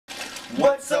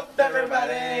What's up,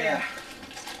 everybody?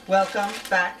 Welcome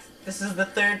back. This is the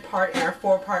third part in our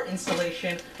 4-part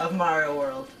installation of Mario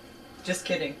World. Just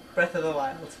kidding, Breath of the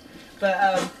Wild.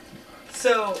 But,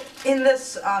 so, in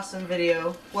this awesome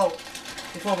video, well,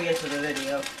 before we get to the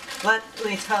video, let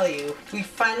me tell you, we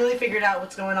finally figured out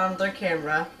what's going on with our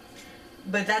camera,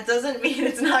 but that doesn't mean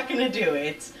it's not going to do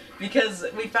it, because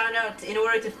we found out in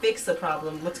order to fix the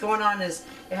problem, what's going on is,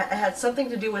 it had something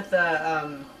to do with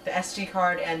the SD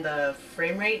card and the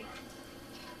frame rate,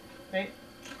 right?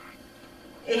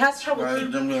 It has trouble.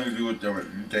 Something to do with the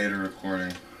data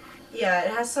recording. Yeah,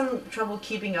 it has some trouble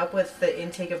keeping up with the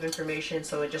intake of information,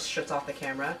 so it just shuts off the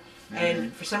camera.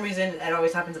 And for some reason, it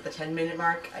always happens at the 10-minute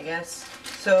mark, I guess.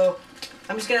 So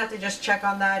I'm just gonna have to just check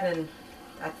on that, and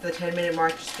at the 10-minute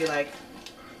mark, just be like,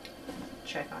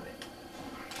 check on it,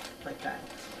 like that,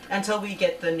 until we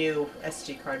get the new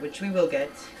SD card, which we will get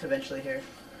eventually here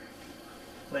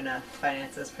when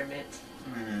finances permit.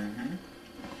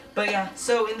 But yeah,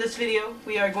 so in this video,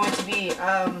 we are going to be,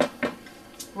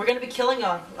 we're going to be killing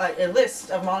a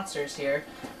list of monsters here.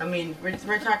 I mean,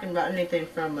 we're talking about anything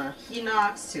from a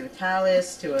Hinox to a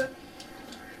Talus to a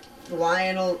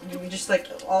Lionel, just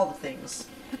like all the things.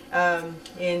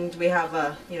 And we have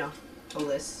a, you know, a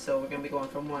list, so we're going to be going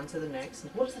from one to the next.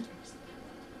 What is that next?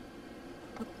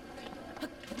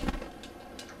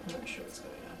 I'm not sure what's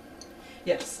going on.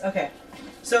 Yes, okay.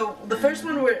 So, the first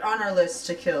one we're on our list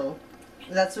to kill,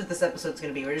 that's what this episode's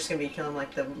gonna be. We're just gonna be killing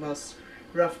like the most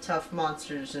rough, tough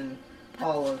monsters in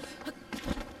all of.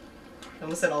 I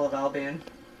almost said all of Albion.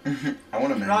 I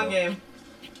want a Mandela. Wrong game.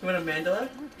 You want a Mandela?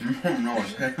 No,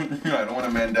 I don't want a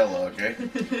Mandela, okay?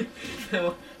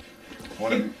 No.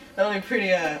 That'll be pretty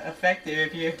effective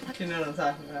if you know what I'm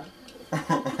talking about.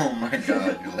 Oh my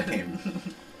god, you're lame.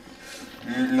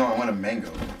 No, I want a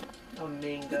mango. A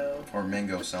mango. Or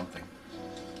mango something.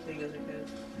 Mangoes are good.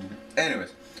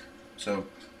 Anyways. So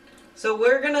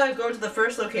we're gonna go to the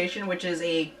first location, which is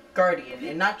a guardian,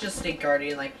 and not just a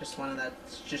guardian, like just one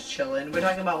that's just chilling. We're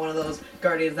talking about one of those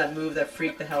guardians that move that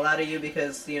freak the hell out of you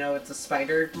because, you know, it's a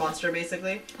spider monster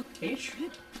basically.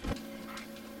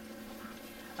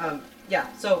 Yeah,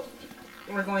 so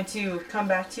we're going to come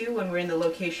back to when we're in the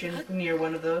location near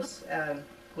one of those.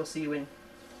 We'll see you in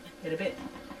a bit.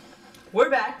 We're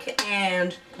back,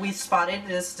 and we spotted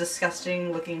this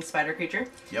disgusting looking spider creature.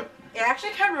 Yep. It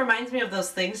actually kind of reminds me of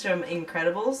those things from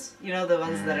Incredibles. You know, the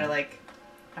ones that are like,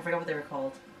 I forgot what they were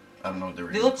called. I don't know what they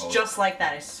were They called. looked just like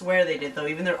that. I swear they did, though.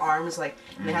 Even their arms, like,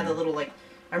 and they had the little, like,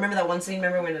 I remember that one scene,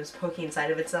 remember when it was poking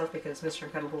inside of itself because Mr.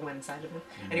 Incredible went inside of him?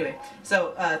 Anyway,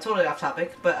 so, totally off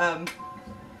topic, but,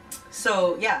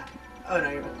 so, yeah. Oh, no,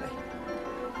 you're about to.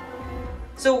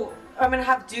 So, I'm gonna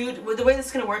have the way this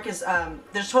is gonna work is,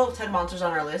 there's a total of 10 monsters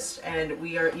on our list, and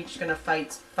we are each gonna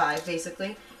fight 5,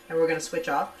 basically, and we're gonna switch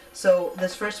off. So,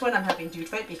 this first one I'm having Dude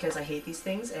fight because I hate these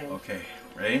things, and... Okay,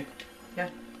 ready? Yeah.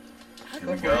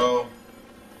 Here we go.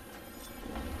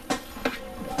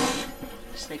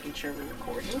 Just making sure we're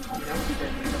recording, you know?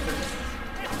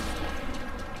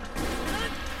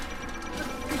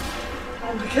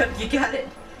 Oh my god, you got it!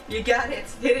 You got it!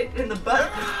 Hit it in the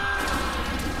butt!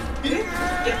 Get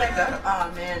back up! Aw,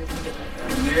 oh, man, can you get back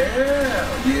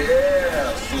up?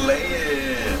 Yeah! Slay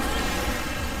it!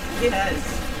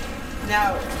 Yes.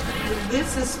 Now,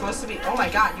 this is supposed to be... Oh my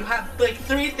god, you have like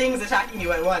 3 things attacking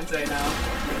you at once right now.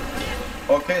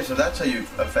 Okay, so that's how you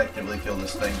effectively kill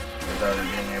this thing without it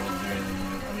being able to do anything.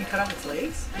 Oh, you cut off its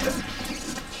legs? Yeah.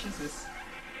 Jesus.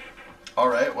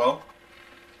 Alright, well.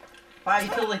 Wow, you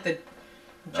killed like the...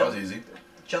 That was easy.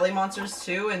 Jelly monsters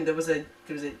too, and there was a...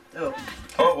 Oh.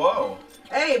 Oh, whoa!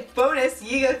 Hey, bonus!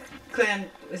 Yiga clan...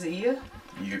 Is it Yiga?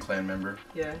 Yiga clan member.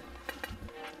 Yeah.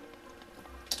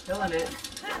 Killing it.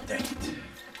 Dang it.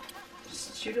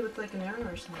 Just shoot it with like an arrow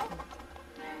or something.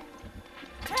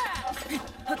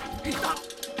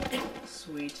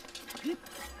 Sweet.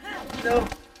 No!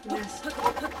 Yes.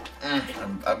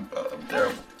 I'm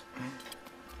terrible.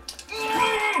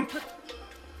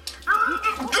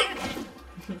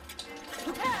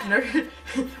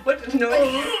 What? No.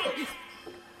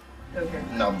 Okay.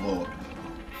 Now blow up.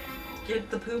 Get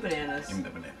the poo bananas. Give me the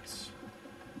bananas.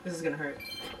 This is gonna hurt.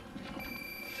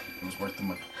 It was worth the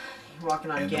money. You're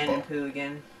walking on Ganon poo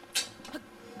again.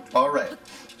 Alright,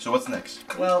 so what's next?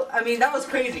 Well, I mean, that was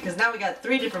crazy, because now we got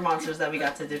 3 different monsters that we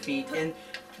got to defeat, and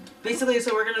basically,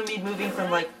 so we're gonna be moving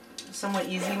from, like, somewhat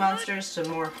easy monsters to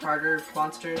more harder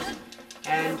monsters,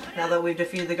 and now that we've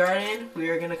defeated the Guardian, we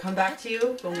are gonna come back to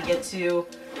you when we get to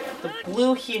the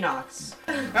blue Hinox.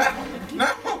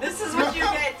 No! This is what you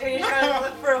get when you're trying to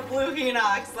look for a blue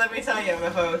Hinox, let me tell you,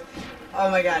 folks.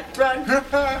 Oh my god, run!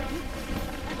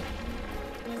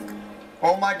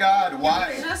 Oh my god,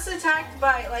 why? Just attacked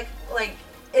by like,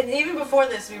 and even before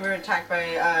this, we were attacked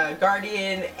by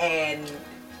Guardian and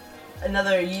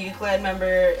another Yiga clan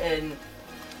member and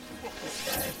this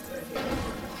guy right here.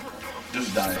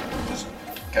 Just die. Just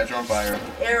catch her on fire.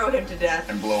 Arrow him to death.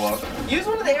 And blow up. Use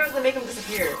one of the arrows that make him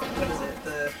disappear. What is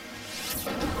it?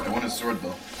 I want his sword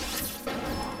though.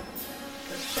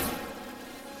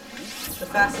 The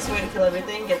fastest way to kill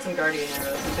everything, get some Guardian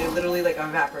arrows. They literally like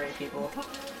evaporate people.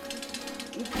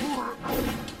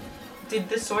 Did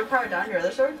this sword power down your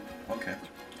other sword? Okay.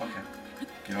 Okay.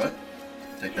 You know what?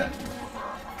 Take that.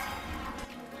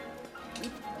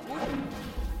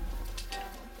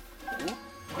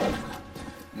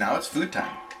 Now it's food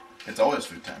time. It's always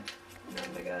food time. Oh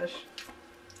my gosh.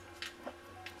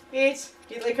 Eat.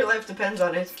 Eat like your life depends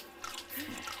on it.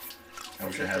 I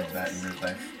wish I had that in real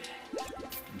life.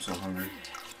 I'm so hungry.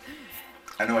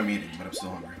 I know I'm eating, but I'm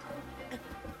still hungry.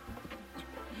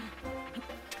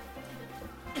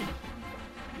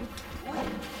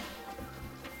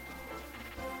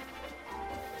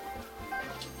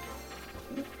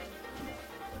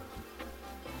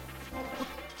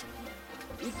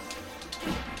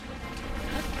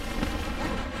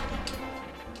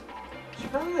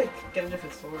 Should probably like get a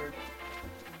different sword.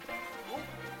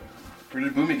 Where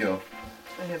did Boomy go?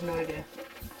 I have no idea.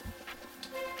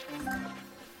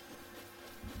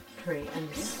 Hurry, end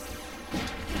this.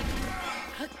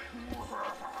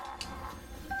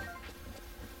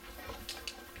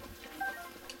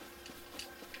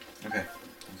 Okay,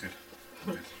 I'm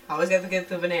good. Always got to get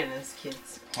the bananas,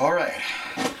 kids. Alright,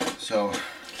 so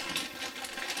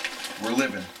we're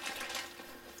living.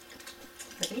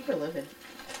 I think we're living.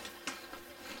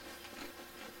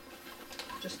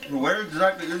 Just Where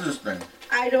exactly is this thing?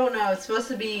 I don't know. It's supposed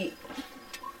to be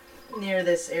near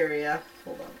this area.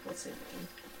 Hold on. Let's see if we can.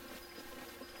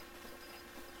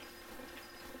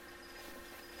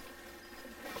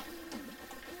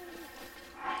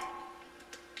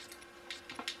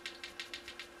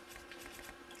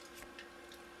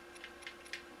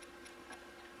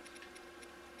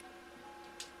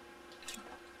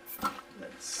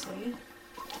 Let's see.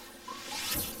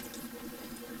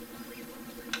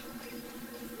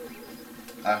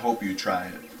 I hope you try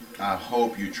it. I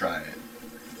hope you try it.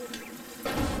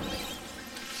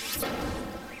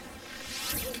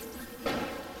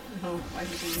 Oh, why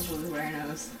did you use blue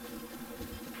rhinos?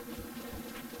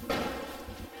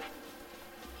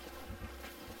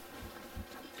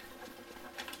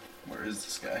 Where is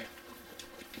this guy?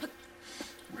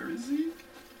 Where is he?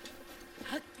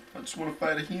 I just want to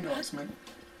fight a Hinox, man.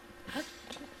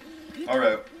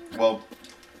 Alright, well,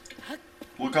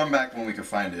 we'll come back when we can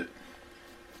find it.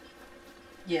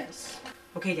 Yes.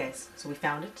 Okay, guys. So we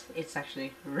found it. It's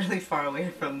actually really far away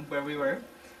from where we were.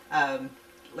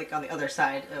 Like on the other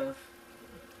side of.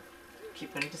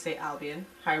 Keep wanting to say Albion,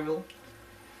 Hyrule.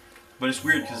 But it's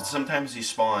weird because sometimes he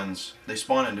spawns. They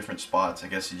spawn in different spots. I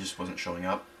guess he just wasn't showing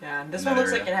up. Yeah, this in one that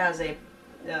looks area. like it has a,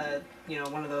 you know,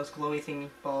 one of those glowy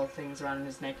thing ball things around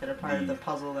his neck that are part of the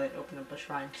puzzle that open up a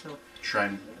shrine. So.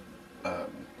 Shrine,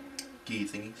 key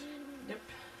thingies. Yep.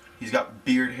 He's got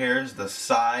beard hairs the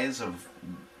size of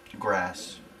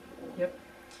grass. Yep.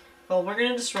 Well, we're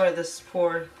gonna destroy this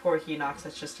poor Hinox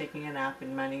that's just taking a nap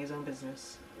and minding his own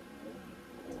business.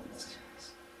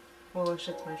 Oh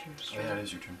shit, it's my turn. Oh yeah, it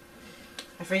is your turn.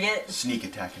 I forget. Sneak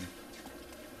attack him.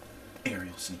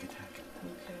 Aerial sneak attack.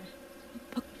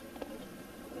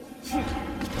 Okay.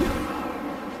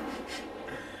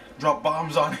 Drop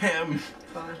bombs on him.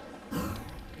 Fine.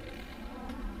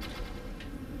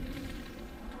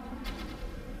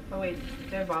 Oh wait, do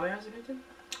you have bomb arrows again?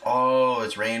 Oh,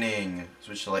 it's raining.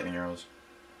 Switch to lightning arrows.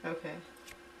 Okay.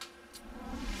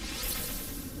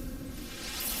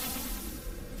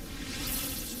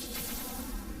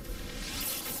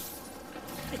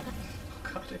 Oh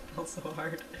god, it felt so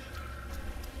hard.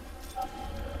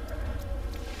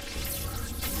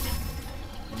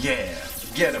 Yeah,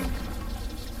 get him.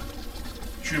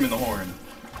 Shoot him in the horn.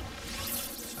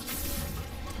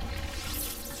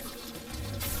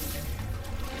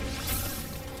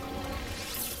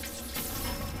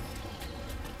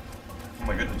 Oh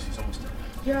my goodness, he's almost dead.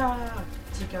 Yeah.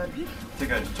 Take out.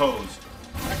 Take out his toes.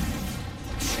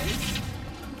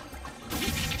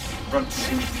 Run,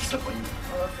 step on you.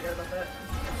 Oh, I forgot about that.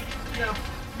 No.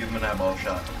 Give him an eyeball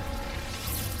shot.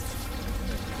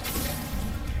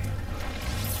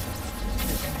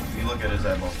 If you look at his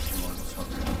eyeball for too long, it's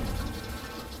hungry.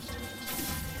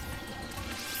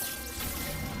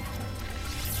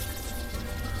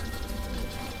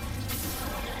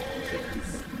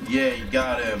 Yeah, you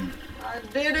got him. I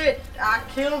did it! I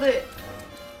killed it!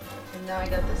 And now I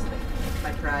got this thing.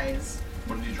 My prize.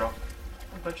 What did you drop?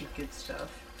 bunch of good stuff.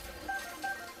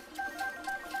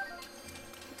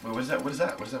 Wait, what is that? What is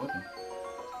that? What is that weapon?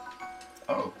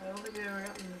 Oh. I don't think I've ever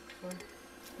gotten it before.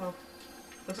 Well,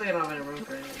 looks like I don't have any room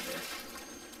for any of this.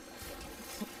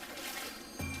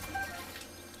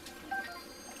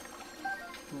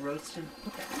 Roasted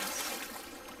bass.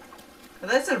 Oh,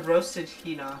 that's a roasted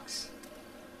Hinox.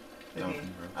 Okay.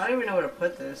 I don't even know where to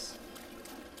put this.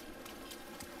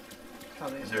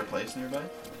 Probably. Is there a place nearby?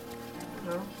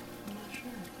 No, I'm not sure.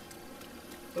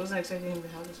 I wasn't expecting him to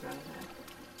have this round attack.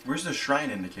 Where's the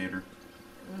shrine indicator?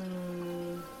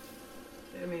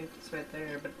 I mean, it's right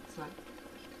there, but it's not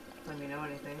letting me know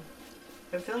anything.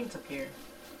 I have a feeling it's up here.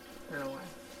 I don't know why.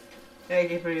 Yeah, I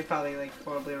guess we're probably like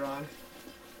horribly wrong.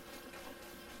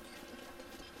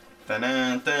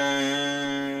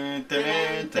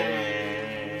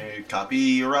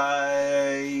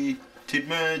 Copyrighted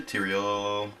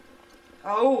material.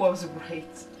 Oh, I was right.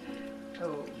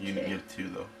 Oh. You have 2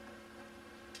 though.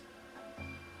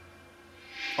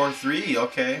 Or 3,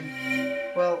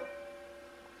 okay. Well,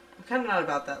 I'm kind of not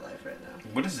about that life right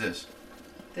now. What is this?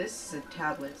 This is a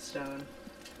tablet stone.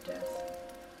 Death.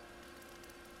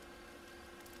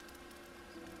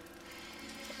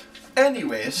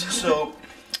 Anyways, so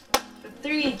The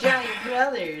 3 giant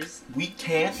brothers. we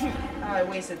can't Oh, I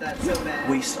wasted that so bad.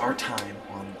 waste our time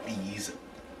on these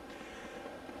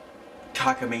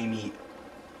cockamamie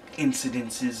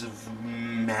incidences of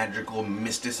magical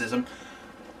mysticism.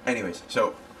 Anyways,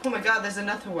 so Oh my god, there's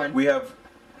another one. we have...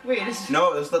 Wait, is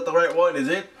No, that's not the right one, is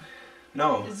it?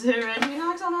 No. is there red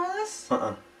Hinox on our list?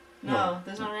 Uh-uh. No,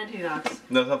 there's no red Hinox.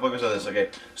 Let's not focus on this, okay?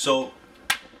 So,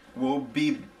 we'll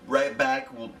be right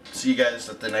back. We'll see you guys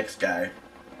at the next guy.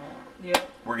 Yep.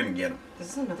 We're gonna get him.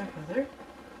 This is another brother?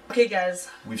 Okay, guys.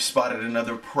 We've spotted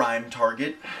another prime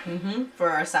target. For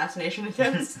our assassination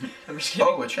attempts. I'm just kidding.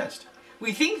 Oh, a chest.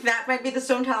 We think that might be the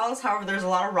stone talus, however, there's a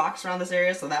lot of rocks around this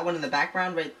area, so that one in the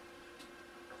background, right?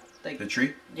 Like, The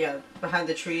tree? yeah, behind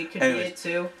the tree could Anyways, be it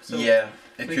too. So yeah,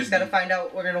 it we could just gotta be. find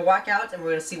out. We're gonna walk out and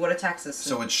we're gonna see what attacks us.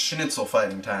 So it's schnitzel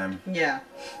fighting time. Yeah.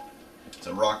 It's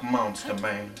a rock monster,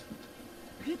 man.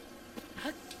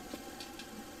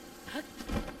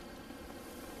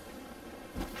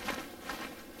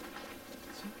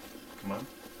 Come on.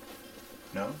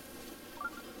 No?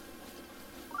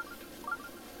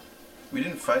 We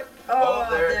didn't fight. Oh,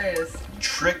 there it is.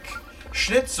 Trick.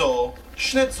 Schnitzel.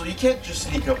 Schnitzel, you can't just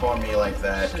sneak up on me like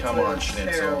that. Schnitzel Come on, is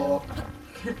Schnitzel. terrible.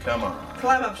 Come on.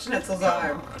 Climb up Schnitzel's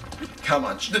arm. Come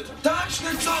on, Schnitzel. Die,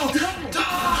 Schnitzel!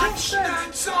 Die,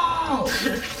 Schnitzel!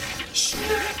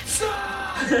 Schnitzel!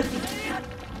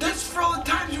 That's for all the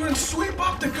times you want to sweep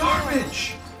up the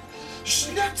garbage!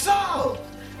 Schnitzel!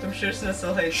 I'm sure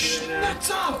Schnitzel hates you right now.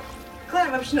 Schnitzel!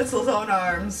 Climb up Schnitzel's own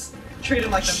arms. Treat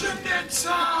him like the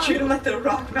Schnitzel!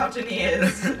 rock mountain he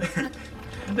is.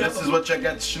 This is what you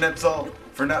get, Schnitzel,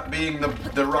 for not being the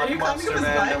rock you climbing monster up his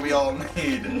man butt? that we all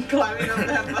need. Climbing up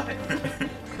that butt.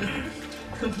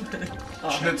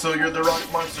 Schnitzel, you're the rock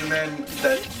monster man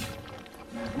that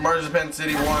Marzipan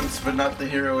City wants, but not the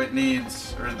hero it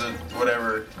needs, or the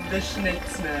whatever. The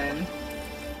Schnitzman.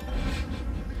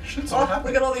 Schnitzel, Oh, what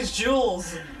look at all these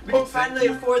jewels. We Oh, can finally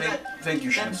afford that. Thank you,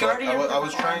 that Schnitzel. guardian I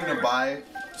was trying to armor. buy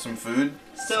some food.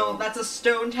 So that's a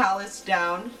stone talus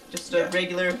down, just a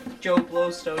regular Joe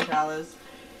Blow stone talus,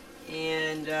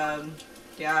 and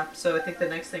yeah. So I think the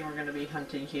next thing we're gonna be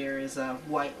hunting here is a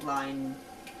white man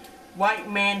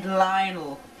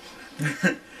Lionel.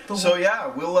 So yeah,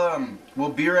 we'll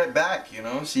be right back. You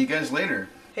know, see you guys later.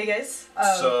 Hey guys.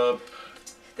 Sup?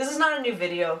 This is not a new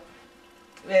video.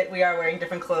 We are wearing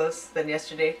different clothes than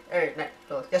yesterday. Or not,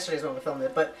 well, yesterday's when we filmed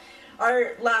it, but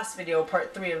our last video,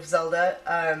 part 3 of Zelda,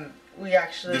 we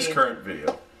actually... This current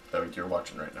video that you're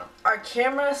watching right now. Our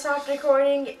camera stopped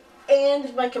recording,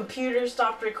 and my computer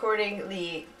stopped recording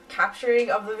the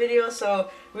capturing of the video, so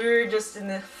we were just in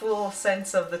the full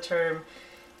sense of the term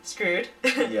screwed.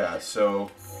 Yeah,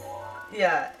 so...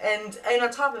 Yeah, and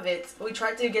on top of it, we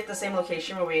tried to get the same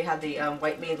location where we had the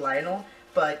white-maned Lionel,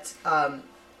 but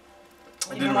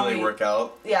it didn't really work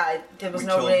out. Yeah, there was We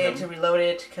no killed way him. to reload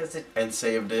it because it. And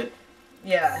saved it.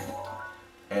 Yeah.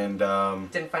 And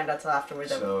Didn't find out till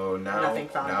afterwards. so now nothing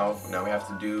found. now we have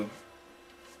to do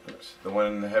the one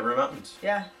in the Hebron Mountains.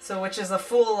 Yeah. So which is a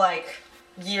full like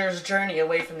year's journey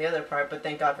away from the other part, but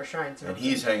thank God for shrines. And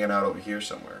he's hanging out over here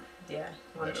somewhere. Yeah.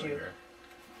 Why Right don't over you here.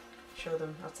 show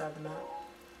them outside the map?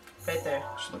 Right there.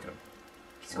 Just look at him.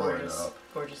 It's Roaring gorgeous. up.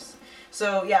 Gorgeous.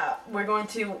 So yeah, we're going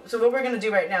to. So what we're gonna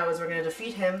do right now is we're gonna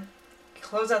defeat him,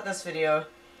 close out this video,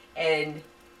 and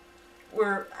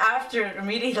we're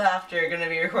immediately after gonna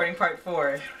be recording part 4.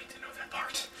 I don't need to know that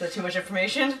part. Is that too much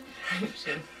information? I'm just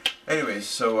kidding. Anyways,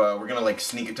 so we're gonna like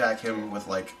sneak attack him with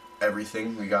like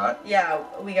everything we got. Yeah,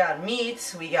 we got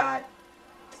meat, we got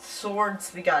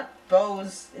swords, we got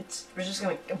bows. We're just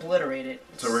gonna obliterate it.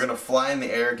 So we're gonna fly in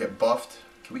the air, get buffed.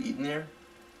 Can we eat in the air?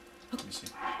 Let me see.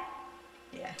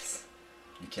 Yes.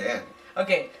 You can.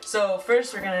 Okay, so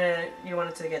first you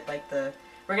wanted to get like we're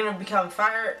gonna become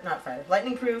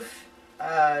lightning proof,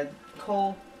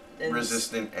 cold, and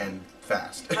resistant and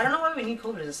fast. I don't know why we need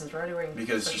cold resistance. We're already wearing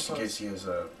Because special just in clothes. case he has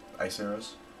ice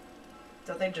arrows.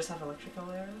 Don't they just have electrical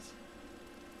arrows?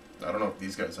 I don't know if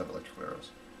these guys have electrical arrows.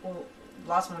 Well,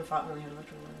 last one we fought only had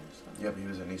electrical arrows. So. Yeah, but he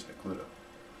was in East Necluda.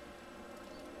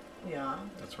 Yeah.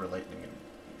 That's where lightning and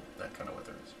that kind of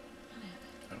weather is.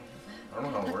 I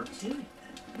don't know how it works. Do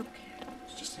it.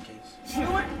 It's just in case. You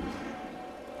know what?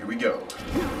 Here we go.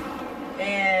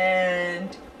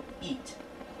 And eat.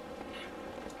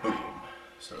 Boom.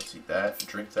 So let's eat that,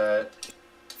 drink that.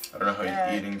 I don't know how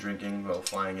Yeah. you're eating, drinking while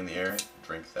flying in the air.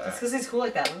 Drink It's that. because he's cool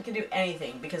like that. Link can do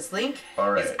anything because Link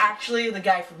Alright. is actually the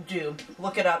guy from Doom.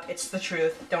 Look it up. It's the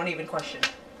truth. Don't even question.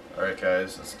 Alright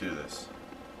guys, let's do this.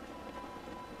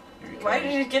 Here he Why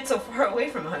comes. did you get so far away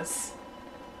from us?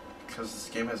 Because this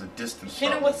game has a distance Hit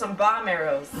him problem. with some bomb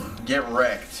arrows. Get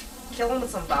wrecked. Kill him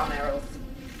with some bomb arrows.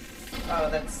 Oh,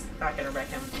 that's not gonna wreck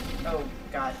him. Oh,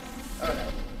 God. Oh, no.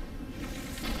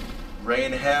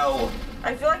 Rain hell.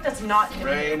 I feel like that's not hitting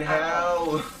Rain him at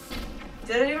all. hell.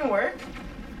 Did it even work?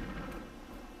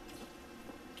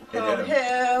 It Oh, hit him.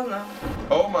 hell no.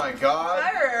 Oh my god.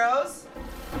 Fire arrows.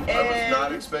 I was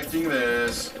not expecting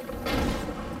this.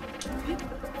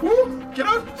 Woo! Get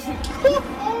up!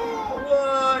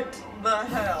 What the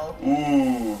hell?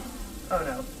 Ooh. Oh,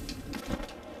 no.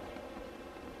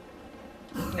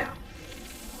 No.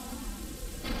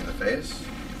 In the face.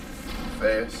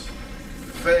 Face.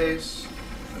 The face.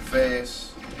 The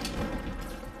face.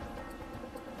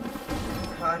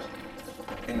 God.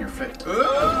 In your face.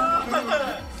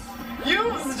 You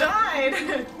almost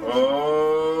died!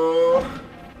 Oh.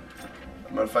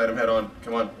 I'm gonna fight him head on.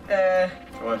 Come on.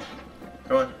 Come on.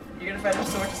 Come on. You're gonna fight him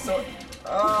sword to sword.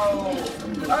 Oh.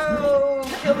 Oh,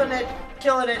 killing it.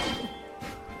 Killing it.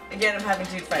 Again, I'm having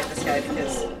to fight this guy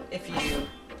because if you...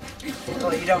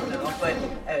 Well, you don't know, but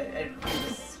it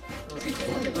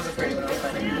was afraid when I was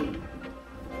fighting.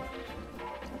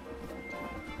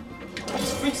 It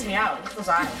just freaks me out. Look at those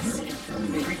eyes.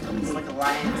 It's like a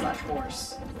lion slash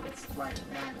horse. It's lion,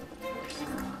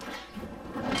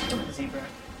 horse. Zebra.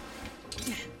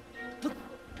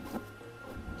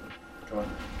 Come on.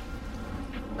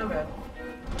 Okay.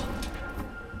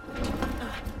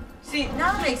 See,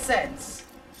 now it makes sense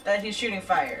that he's shooting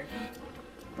fire.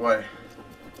 Why?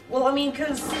 Well, I mean,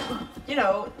 because, you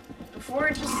know, before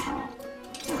it just...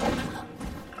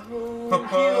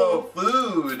 Oh,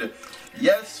 food!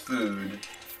 Yes, food.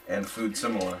 And food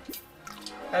some more.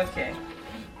 Okay.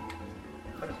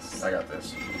 What else? I got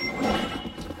this.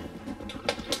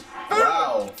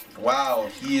 Wow. Wow,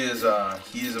 he is a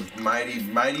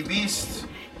mighty beast.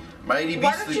 Mighty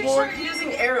Why don't beastly you boy. start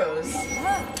using arrows?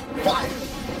 Fire!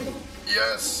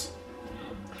 Yes!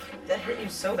 That hurt you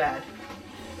so bad.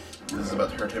 This is about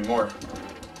to hurt him more.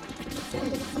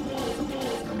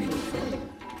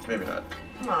 Maybe not.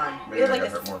 Come on. Maybe You're I like got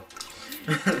a... hurt more.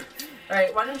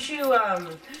 Alright, why don't you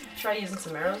try using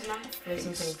some arrows now?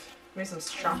 Maybe some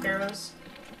shock arrows.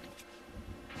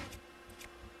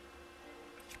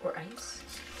 Or ice.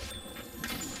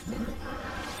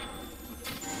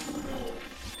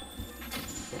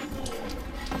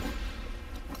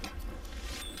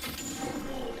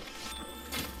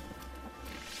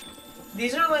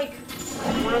 These are like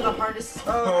one of the hardest.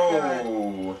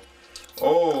 Oh, God.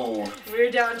 Oh.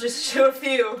 We're down just to a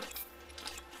few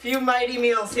mighty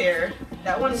meals here.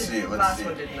 That one, Let's see, last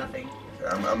one did nothing. Okay,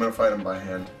 I'm gonna fight him by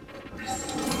hand.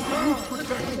 Now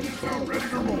ready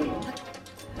to roll.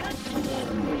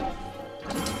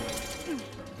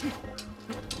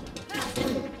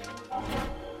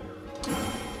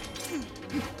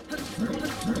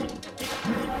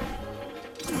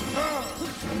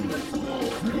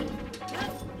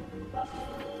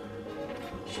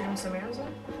 Shoot him some arrows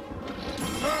on?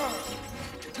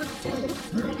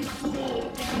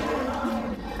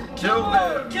 Kill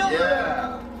them! Kill them!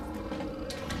 Yeah!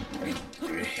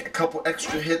 A couple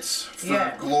extra hits for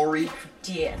Yeah. glory.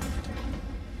 Yeah.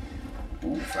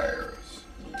 Ooh, fires.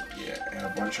 Yeah, and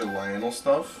a bunch of Lionel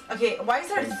stuff. Okay, why is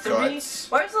there And 3? guts.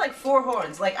 Why is there like 4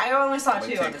 horns? Like, I only saw I'm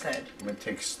 2 gonna on his head. I'm gonna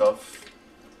take stuff.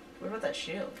 What about that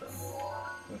shield, though?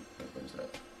 What is that?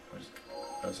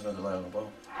 That's another Lionel bow.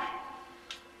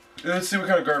 Let's see what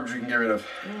kind of garbage we can get rid of.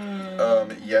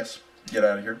 Yes. Get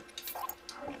out of here.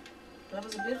 That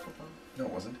was a beautiful bow. No,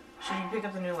 it wasn't. Should you pick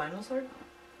up the new Lionel sword?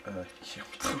 Yeah.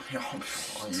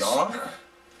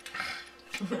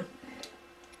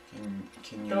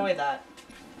 Can you Throw away that.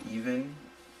 even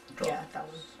drop? Yeah, that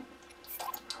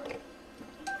one.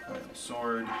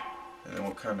 Sword. And then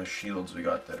what kind of shields we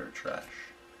got that are trash?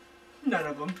 None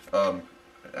of them.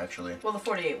 Actually. Well, the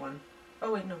 48 one.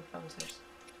 Oh wait, no, that one's hers.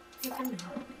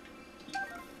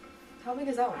 How big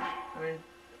is that one? I mean,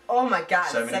 oh my god,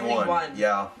 71.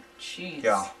 Yeah. Jeez.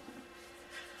 Yeah.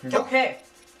 Okay.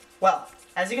 Well,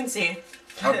 as you can see.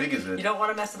 How big is it? You don't want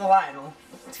to mess with the Lionel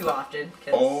too often.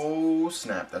 Cause oh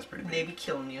snap! That's pretty big. Maybe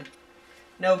killing you.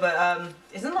 No, but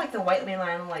isn't like the white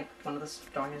Lionel like one of the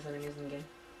strongest enemies in the game?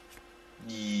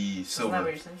 Silver. Isn't that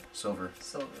what you're saying? Silver.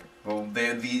 Silver. Well,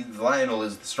 the Lionel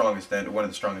is the strongest, one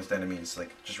of the strongest enemies,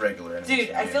 like just regular enemies.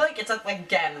 Dude, I feel like it's at like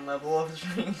Ganon level of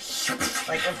strength.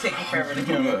 Like I'm taking forever to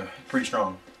kill him. Pretty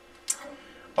strong.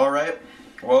 All right.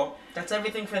 Well. That's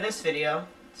everything for this video.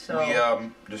 So we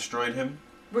destroyed him.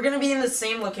 we're gonna be in the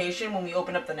same location when we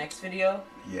open up the next video.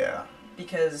 Yeah.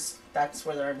 Because that's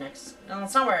where our next. No,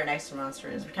 that's not where our next monster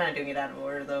is. We're kind of doing it out of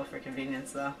order though, for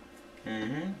convenience though.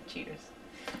 Mm-hmm. Cheaters.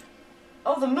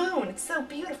 Oh, the moon! It's so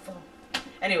beautiful.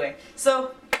 Anyway,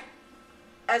 so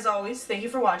as always, thank you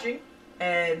for watching,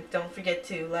 and don't forget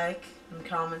to like and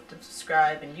comment and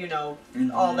subscribe, and you know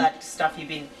all that stuff you've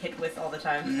been hit with all the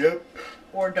time. Yep.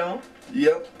 Or don't.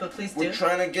 Yep. But please do. We're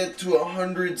trying to get to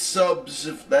 100 subs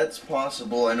if that's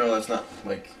possible. I know that's not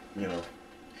like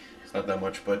it's not that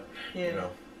much, but yeah.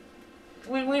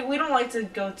 We don't like to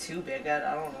go too big.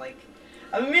 I don't like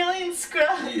 1,000,000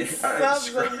 scrubs. Yeah,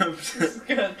 scrubs. This is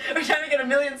good. We're trying to get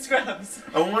 1,000,000 scrubs.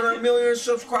 I want 1,000,000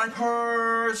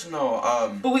 subscribers. No,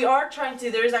 But we are trying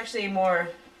to. There's actually more.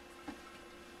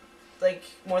 Like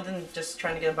more than just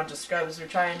trying to get a bunch of scrubs. We're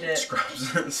trying to.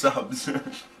 Scrubs, subs,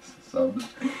 subs.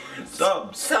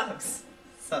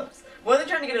 More than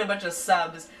trying to get a bunch of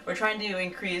subs, we're trying to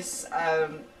increase.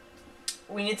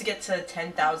 We need to get to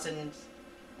 10,000. Is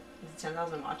it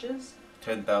 10,000 watches?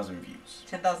 10,000 views.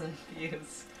 10,000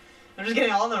 views. I'm just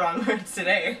getting all the wrong words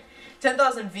today.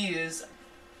 10,000 views,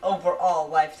 overall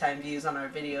lifetime views on our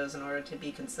videos in order to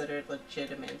be considered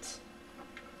legitimate.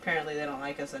 Apparently they don't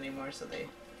like us anymore, so they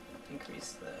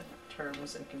increase the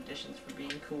terms and conditions for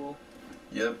being cool.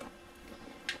 Yep.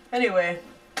 Anyway,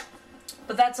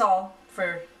 but that's all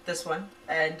for this one,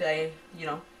 and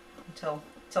until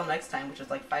next time, which is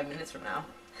like 5 minutes from now.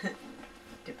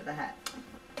 Tip of the hat.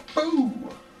 Boo!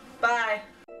 Bye.